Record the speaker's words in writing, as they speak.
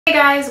Hey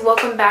guys,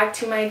 welcome back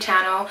to my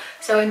channel.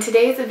 So in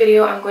today's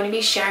video I'm going to be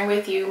sharing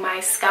with you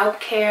my scalp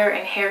care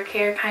and hair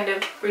care kind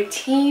of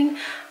routine.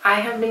 I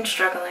have been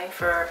struggling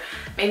for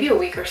maybe a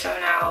week or so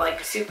now,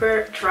 like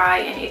super dry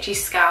and itchy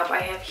scalp. I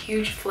have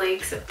huge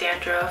flakes of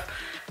dandruff.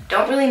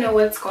 Don't really know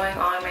what's going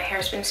on. My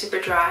hair's been super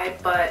dry,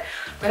 but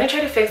I'm gonna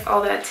try to fix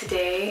all that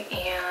today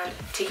and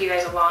take you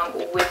guys along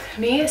with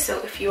me.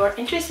 So if you are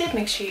interested,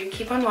 make sure you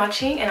keep on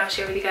watching and I'll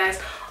share with you guys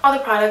all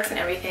the products and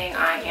everything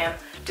I am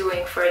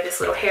doing for this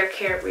little hair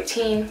care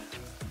routine.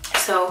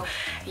 So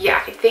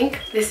yeah, I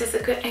think this is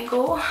a good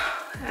angle.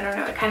 I don't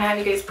know, I kind of have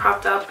you guys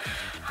propped up.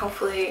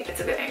 Hopefully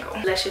it's a good angle.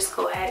 Let's just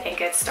go ahead and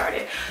get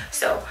started.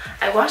 So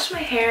I washed my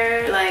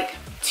hair like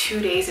 2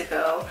 days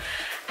ago,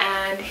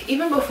 and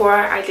even before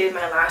I did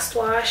my last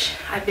wash,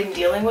 I've been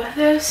dealing with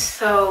this.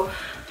 So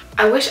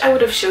I wish I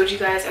would have showed you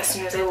guys as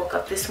soon as I woke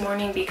up this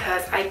morning,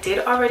 because I did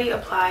already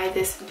apply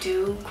this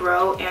Do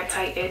Grow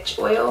Anti-Itch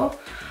Oil.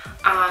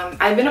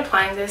 I've been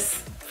applying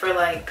this for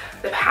like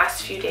the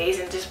past few days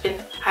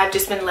and I've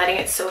just been letting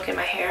it soak in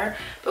my hair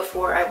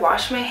before I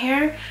wash my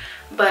hair.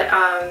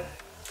 But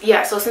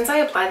yeah, so since I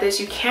applied this,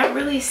 you can't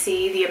really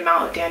see the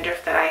amount of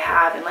dandruff that I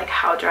have and like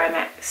how dry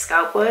my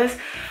scalp was.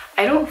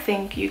 I don't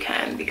think you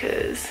can,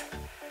 because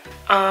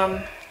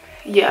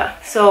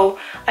yeah, so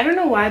I don't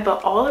know why,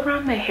 but all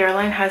around my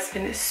hairline has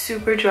been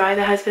super dry.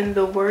 That has been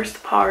the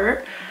worst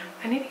part.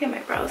 I need to get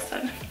my brows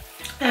done.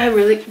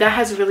 That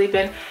has really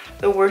been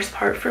the worst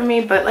part for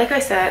me. But like I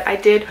said, I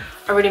did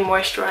already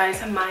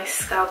moisturize my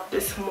scalp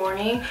this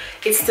morning.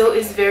 It still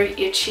is very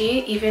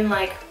itchy, even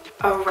like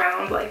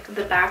around like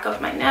the back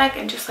of my neck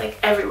and just like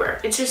everywhere.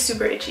 It's just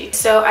super itchy.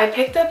 So I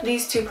picked up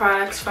these two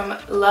products from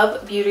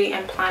Love Beauty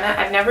and Planet.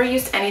 I've never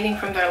used anything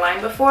from their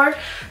line before,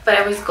 but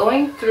I was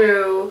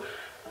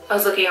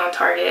looking on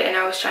Target and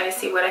I was trying to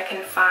see what I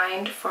can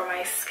find for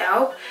my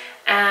scalp.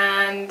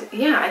 And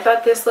yeah, I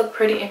thought this looked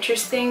pretty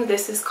interesting.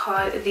 This is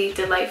called the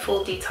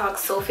Delightful Detox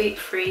Sulfate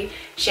Free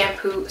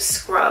Shampoo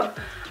Scrub.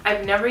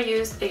 I've never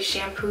used a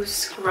shampoo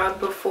scrub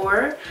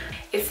before.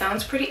 It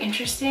sounds pretty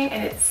interesting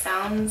and it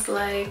sounds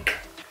like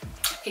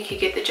it could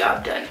get the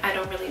job done. I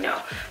don't really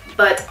know.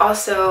 But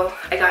also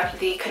I got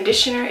the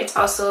conditioner. It's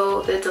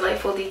also the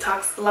Delightful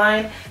Detox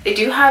line. They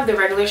do have the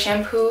regular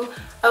shampoo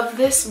of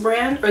this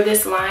brand or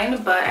this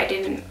line, but I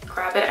didn't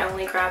grab it. I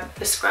only grabbed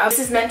the scrub. This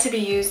is meant to be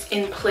used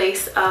in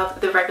place of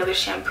the regular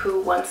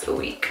shampoo once a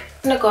week.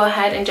 I'm gonna go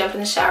ahead and jump in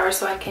the shower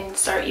so I can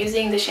start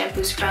using the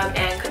shampoo, scrub,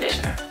 and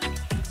conditioner.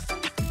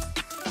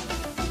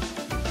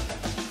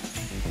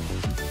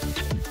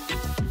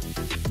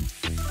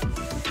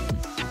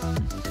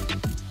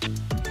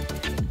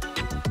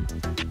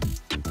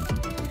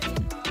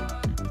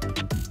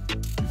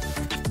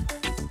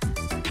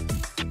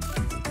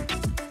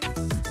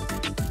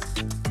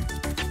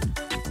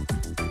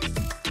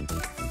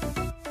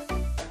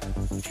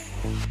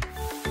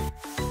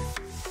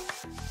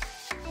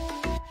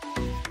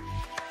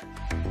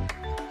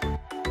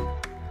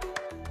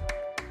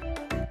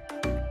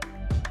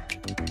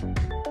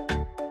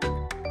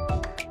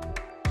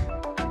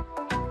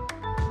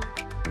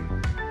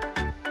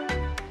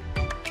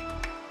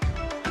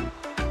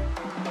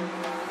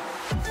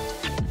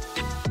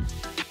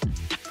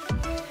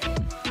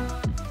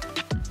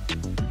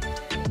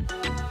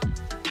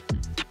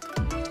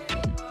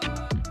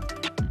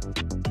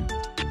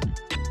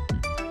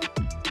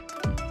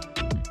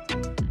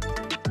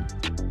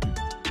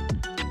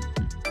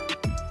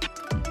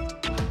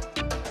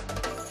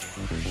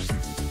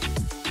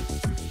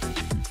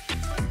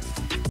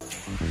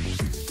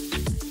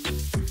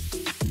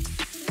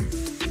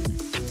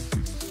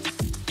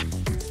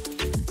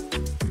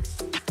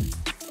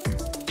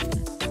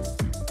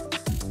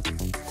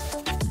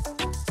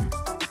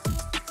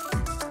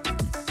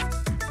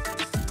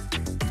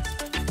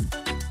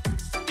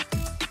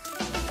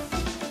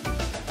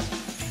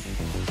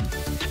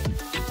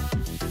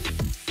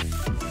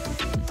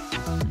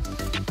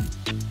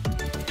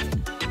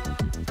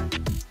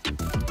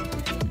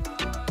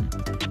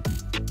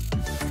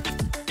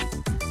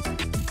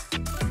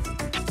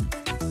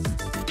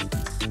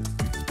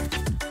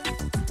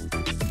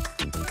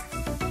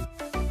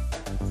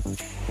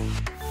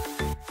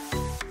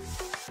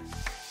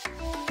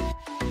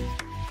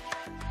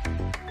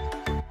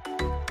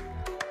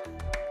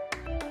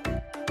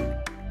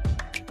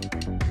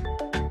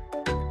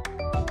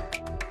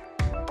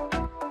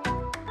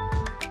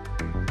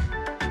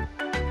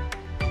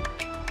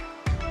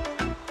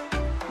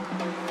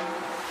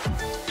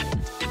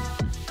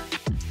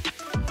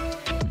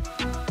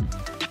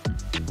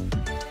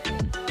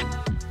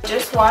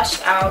 Just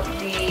washed out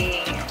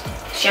the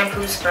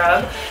shampoo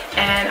scrub,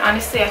 and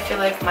honestly I feel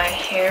like my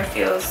hair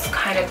feels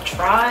kind of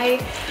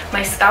dry.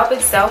 My scalp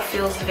itself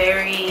feels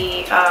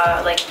very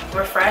like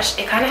refreshed.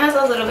 It kind of has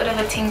a little bit of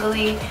a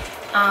tingly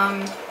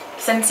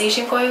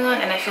sensation going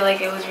on, and I feel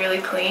like it was really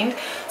cleaned.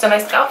 So my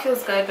scalp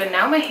feels good, but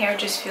now my hair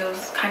just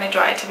feels kind of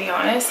dry, to be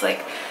honest.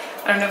 Like,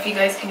 I don't know if you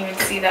guys can even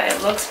see that.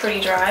 It looks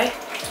pretty dry.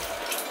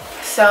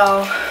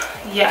 So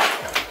yeah,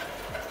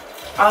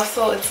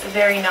 also it's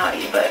very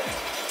knotty, but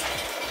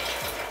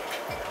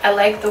I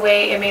like the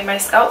way it made my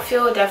scalp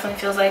feel. It definitely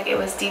feels like it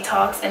was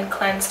detoxed and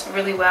cleansed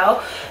really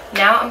well.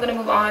 Now I'm going to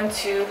move on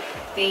to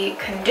the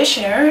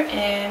conditioner,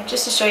 and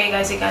just to show you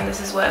guys again,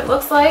 this is what it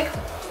looks like.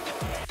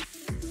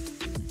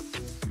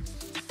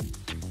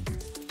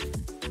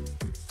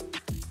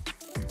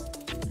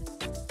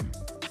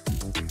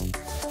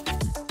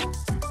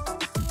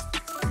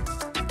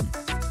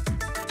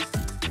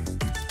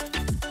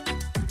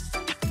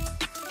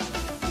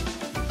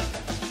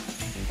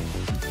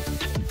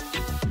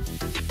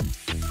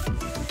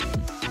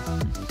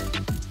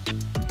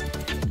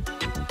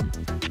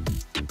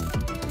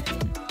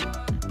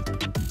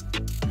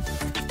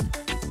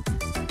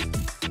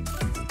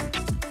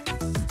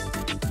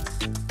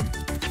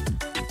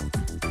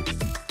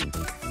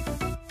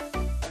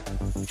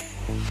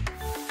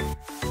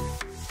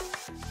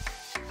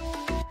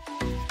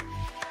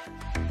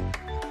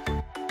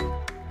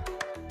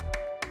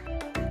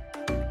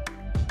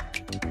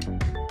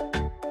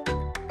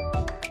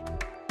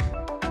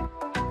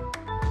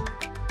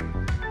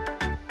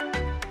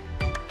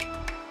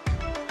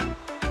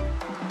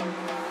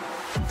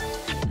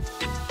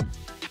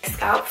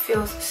 Scalp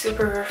feels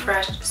super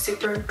refreshed,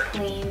 super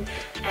clean,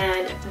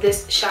 and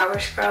this shower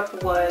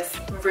scrub was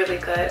really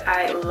good.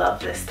 I love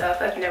this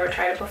stuff. I've never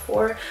tried it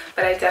before,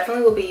 but I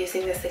definitely will be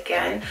using this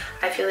again.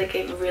 I feel like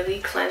it really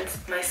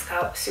cleansed my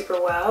scalp super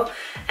well,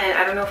 and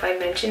I don't know if I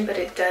mentioned, but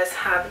it does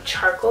have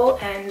charcoal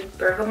and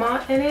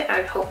bergamot in it.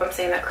 I hope I'm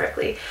saying that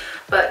correctly,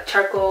 but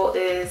charcoal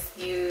is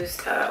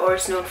used or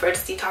it's known for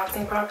its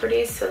detoxing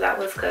properties, so that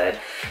was good.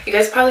 You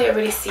guys probably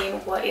already seen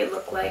what it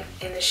looked like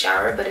in the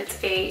shower, but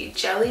it's a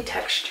jelly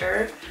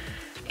texture,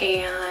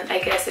 and I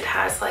guess it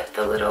has like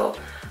the little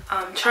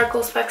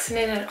charcoal specks in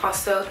it, and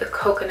also the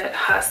coconut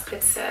husk,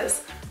 it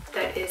says,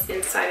 that is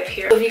inside of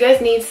here. So if you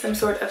guys need some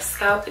sort of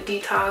scalp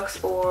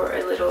detox or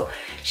a little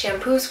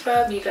shampoo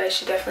scrub, you guys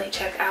should definitely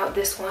check out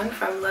this one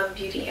from Love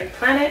Beauty and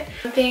Planet.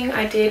 One thing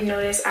I did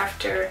notice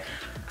after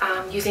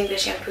using the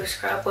shampoo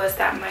scrub was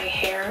that my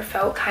hair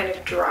felt kind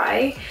of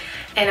dry,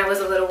 and I was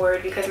a little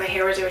worried because my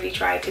hair was already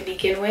dry to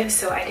begin with,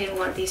 so I didn't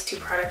want these two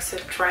products to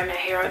dry my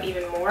hair out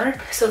even more.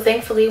 So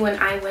thankfully, when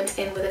I went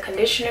in with a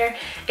conditioner,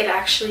 it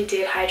actually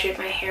did hydrate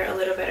my hair a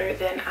little better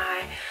than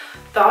I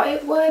thought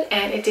it would,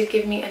 and it did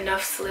give me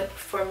enough slip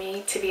for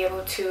me to be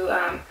able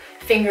to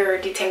finger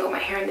detangle my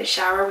hair in the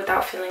shower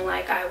without feeling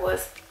like I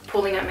was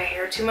pulling at my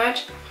hair too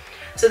much.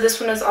 So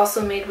this one is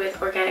also made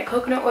with organic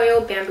coconut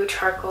oil, bamboo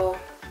charcoal.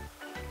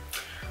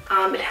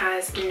 It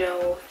has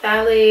no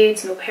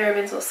phthalates, no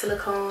parabens, no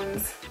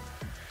silicones.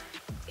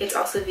 It's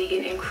also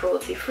vegan and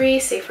cruelty free,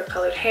 safe for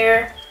colored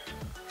hair.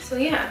 So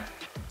yeah,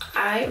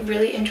 I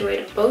really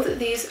enjoyed both of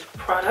these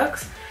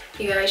products.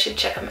 You guys should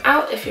check them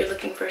out if you're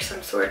looking for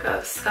some sort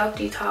of scalp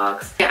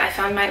detox. Yeah, I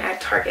found mine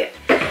at Target.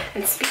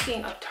 And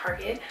speaking of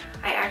Target,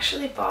 I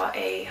actually bought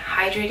a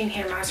hydrating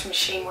hair mask from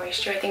Shea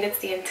Moisture. I think it's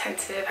the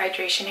Intensive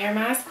Hydration Hair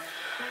Mask.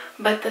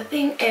 But the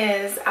thing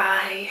is,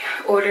 I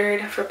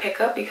ordered for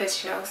pickup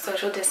because, you know,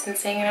 social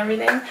distancing and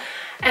everything.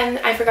 And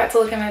I forgot to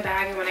look in my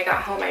bag, and when I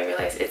got home I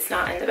realized it's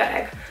not in the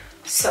bag.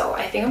 So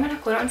I think I'm gonna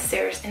go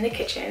downstairs in the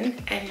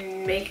kitchen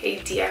and make a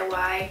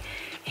DIY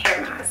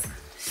hair mask.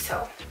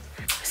 So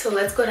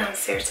let's go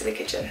downstairs to the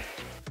kitchen.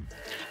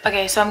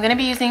 Okay, so I'm gonna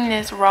be using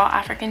this raw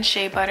African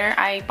shea butter.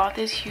 I bought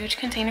this huge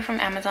container from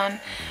Amazon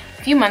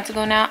a few months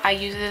ago now. I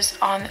use this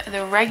on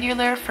the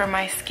regular for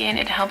my skin.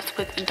 It helps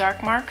with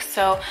dark marks.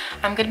 So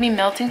I'm gonna be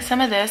melting some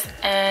of this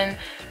and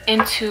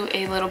into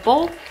a little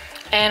bowl.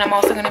 And I'm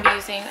also gonna be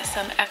using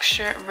some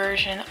extra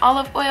virgin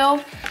olive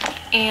oil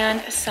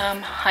and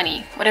some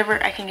honey,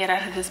 whatever I can get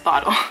out of this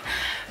bottle.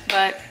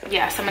 But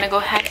yeah, so I'm gonna go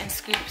ahead and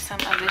scoop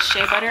some of this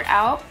shea butter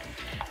out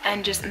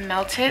and just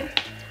melt it.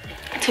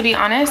 To be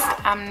honest,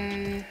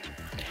 I'm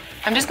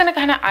just gonna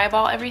kind of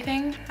eyeball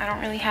everything. I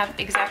don't really have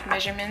exact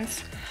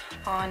measurements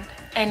on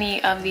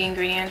any of the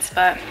ingredients,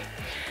 but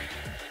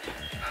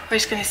we're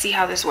just gonna see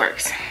how this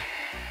works.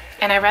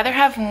 And I'd rather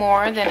have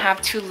more than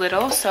have too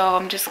little, so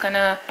I'm just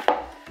gonna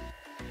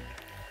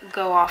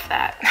go off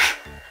that.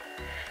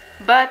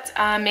 But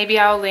maybe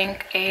I'll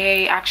link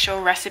a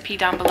actual recipe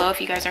down below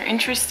if you guys are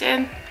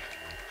interested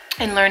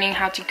in learning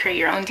how to create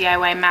your own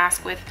DIY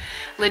mask with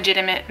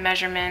legitimate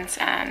measurements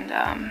and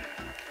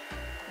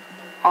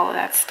all of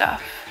that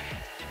stuff.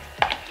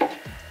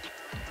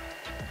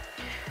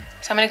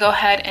 So I'm gonna go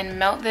ahead and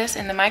melt this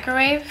in the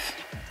microwave.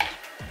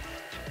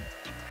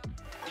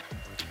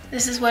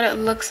 This is what it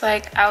looks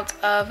like out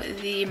of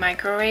the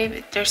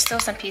microwave. There's still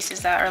some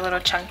pieces that are a little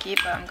chunky,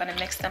 but I'm gonna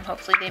mix them.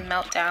 Hopefully they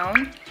melt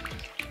down.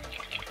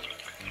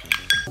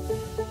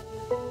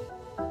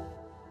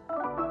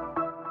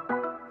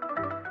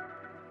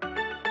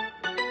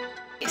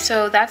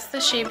 So that's the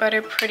shea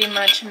butter pretty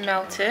much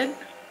melted.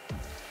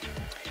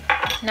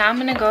 Now I'm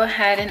gonna go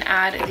ahead and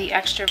add the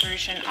extra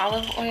virgin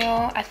olive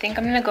oil. I think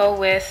I'm gonna go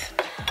with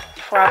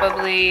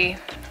probably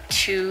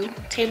 2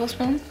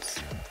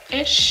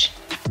 tablespoons-ish.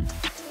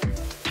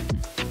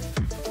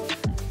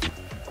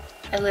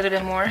 A little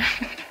bit more.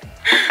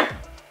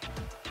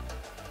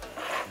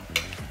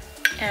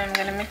 And I'm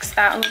gonna mix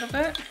that a little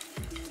bit.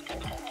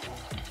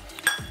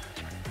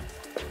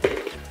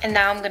 And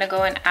now I'm gonna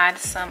go and add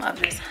some of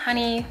this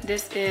honey.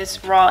 This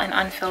is raw and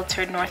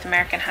unfiltered North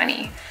American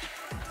honey.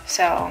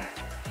 So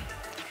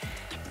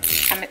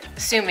I'm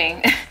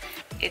assuming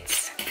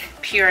it's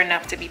pure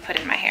enough to be put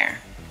in my hair.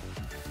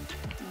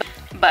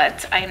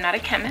 But I am not a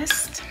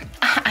chemist.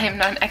 I am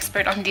not an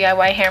expert on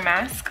DIY hair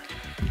mask.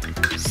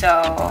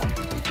 So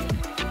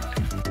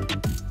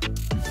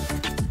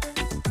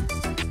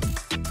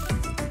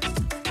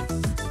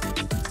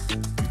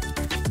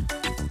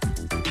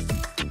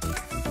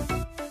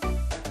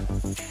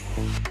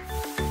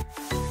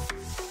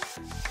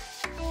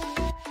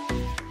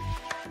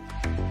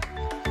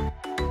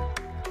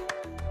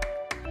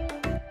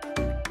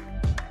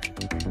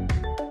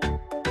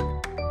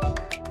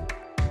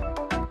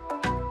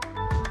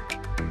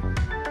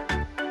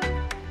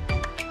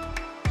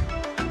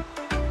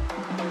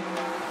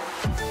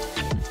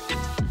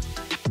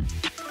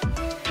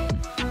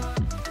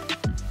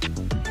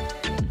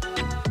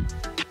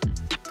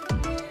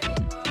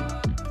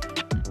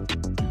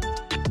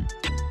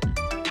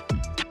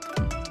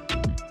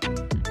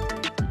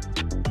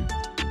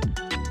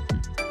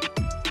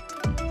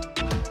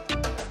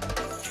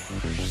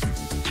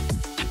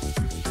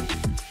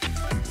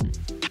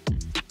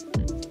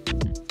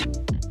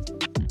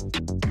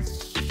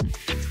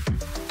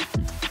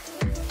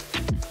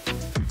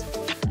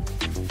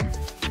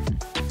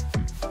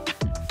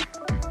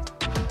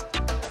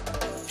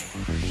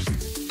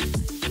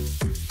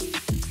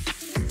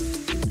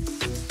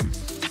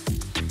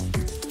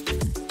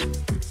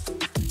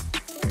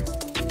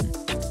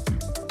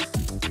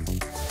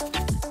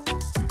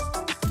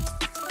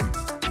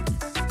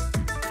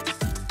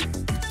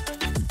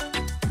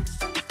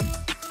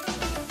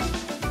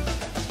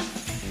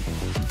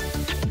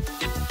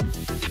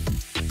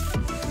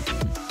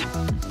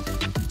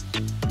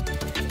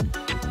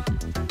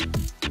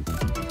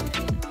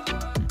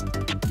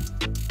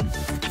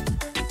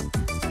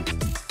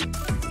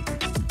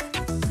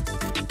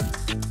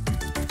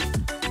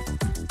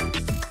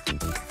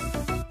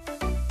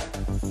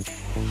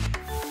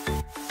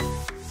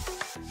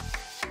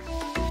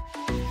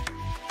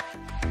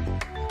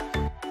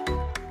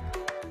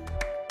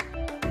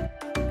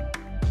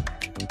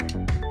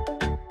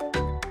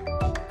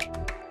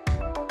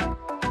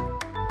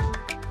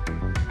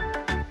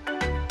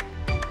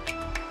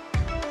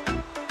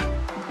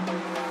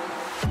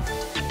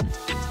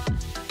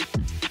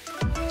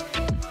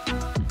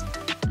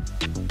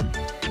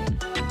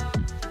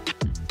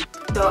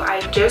So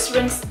I just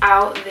rinsed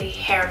out the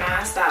hair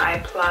mask that I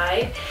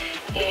applied,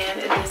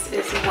 and this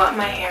is what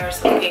my hair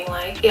is looking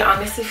like. It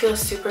honestly feels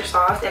super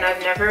soft, and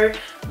I've never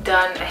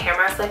done a hair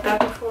mask like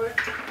that before.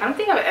 I don't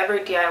think I've ever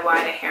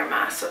DIY'd a hair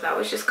mask, so that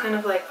was just kind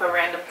of like a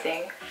random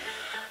thing.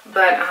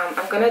 But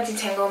I'm gonna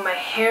detangle my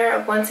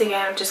hair. Once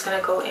again, I'm just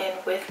gonna go in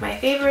with my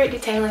favorite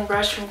detangling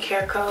brush from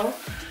Careco,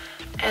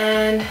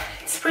 and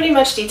it's pretty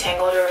much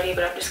detangled already,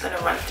 but I'm just gonna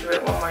run through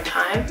it one more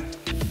time.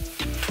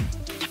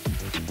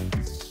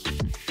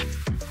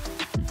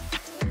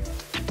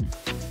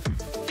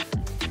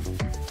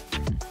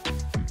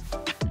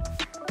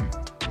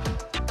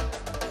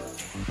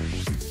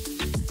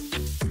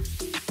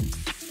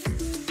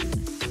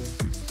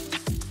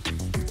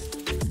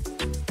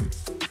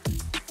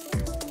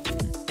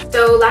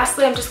 So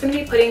lastly, I'm just going to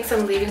be putting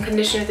some leave-in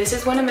conditioner. This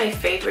is one of my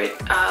favorite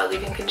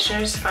leave-in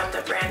conditioners from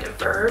the brand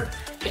Verb.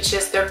 It's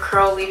just their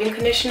curl leave-in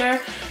conditioner,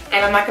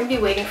 and I'm not going to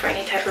be waiting for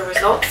any type of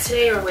results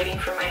today or waiting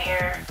for my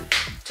hair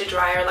to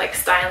dry or like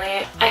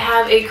styling it. I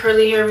have a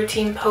curly hair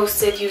routine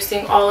posted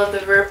using all of the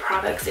Verb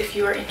products. If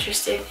you are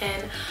interested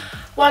in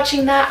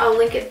watching that, I'll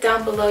link it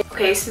down below.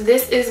 Okay, so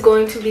this is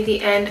going to be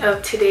the end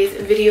of today's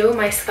video.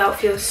 My scalp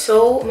feels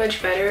so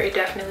much better. It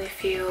definitely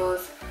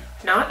feels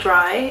not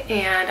dry,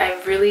 and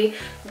I really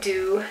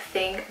do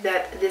think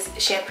that this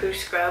shampoo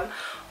scrub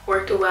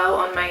worked well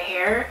on my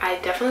hair. I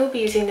definitely will be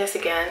using this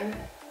again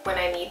when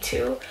I need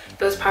to.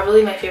 It was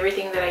probably my favorite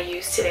thing that I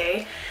used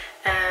today,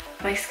 and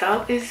my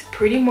scalp is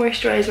pretty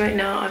moisturized right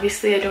now.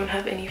 Obviously I don't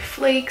have any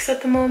flakes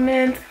at the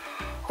moment.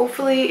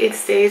 Hopefully it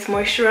stays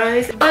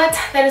moisturized. But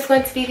that is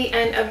going to be the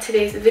end of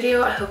today's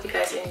video. I hope you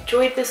guys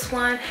enjoyed this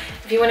one.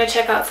 If you want to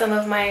check out some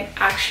of my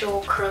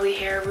actual curly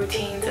hair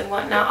routines and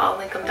whatnot, I'll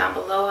link them down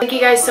below. Thank you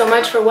guys so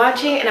much for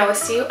watching, and I will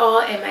see you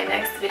all in my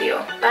next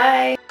video.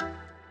 Bye!